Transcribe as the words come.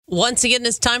Once again,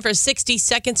 it's time for 60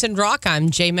 Seconds in Rock. I'm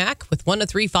J Mac with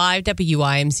 103.5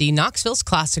 WIMZ, Knoxville's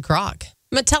Classic Rock.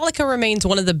 Metallica remains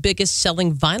one of the biggest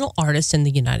selling vinyl artists in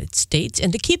the United States,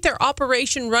 and to keep their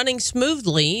operation running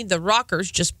smoothly, the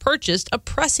Rockers just purchased a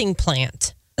pressing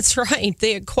plant. That's right,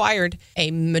 they acquired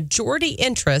a majority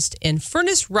interest in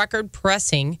Furnace Record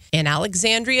Pressing in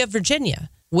Alexandria, Virginia,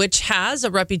 which has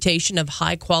a reputation of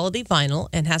high-quality vinyl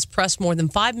and has pressed more than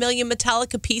 5 million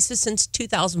Metallica pieces since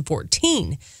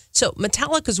 2014. So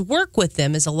Metallica's work with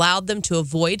them has allowed them to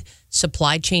avoid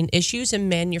supply chain issues and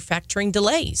manufacturing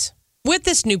delays. With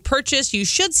this new purchase, you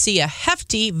should see a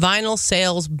hefty vinyl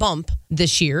sales bump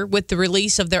this year with the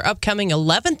release of their upcoming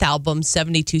 11th album,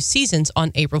 72 Seasons,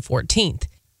 on April 14th.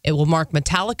 It will mark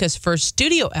Metallica's first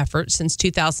studio effort since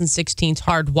 2016's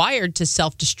Hardwired to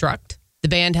Self-Destruct. The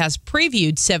band has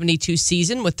previewed 72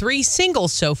 Season with 3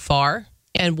 singles so far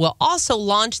and will also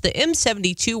launch the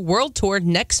M72 World Tour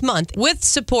next month with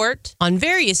support on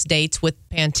various dates with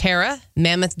Pantera,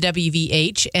 Mammoth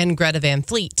WVH, and Greta Van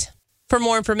Fleet. For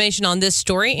more information on this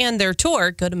story and their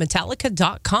tour, go to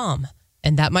Metallica.com.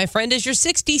 And that, my friend, is your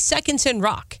 60 Seconds in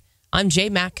Rock. I'm J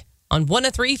Mac on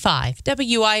 103.5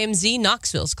 WIMZ,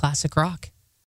 Knoxville's Classic Rock.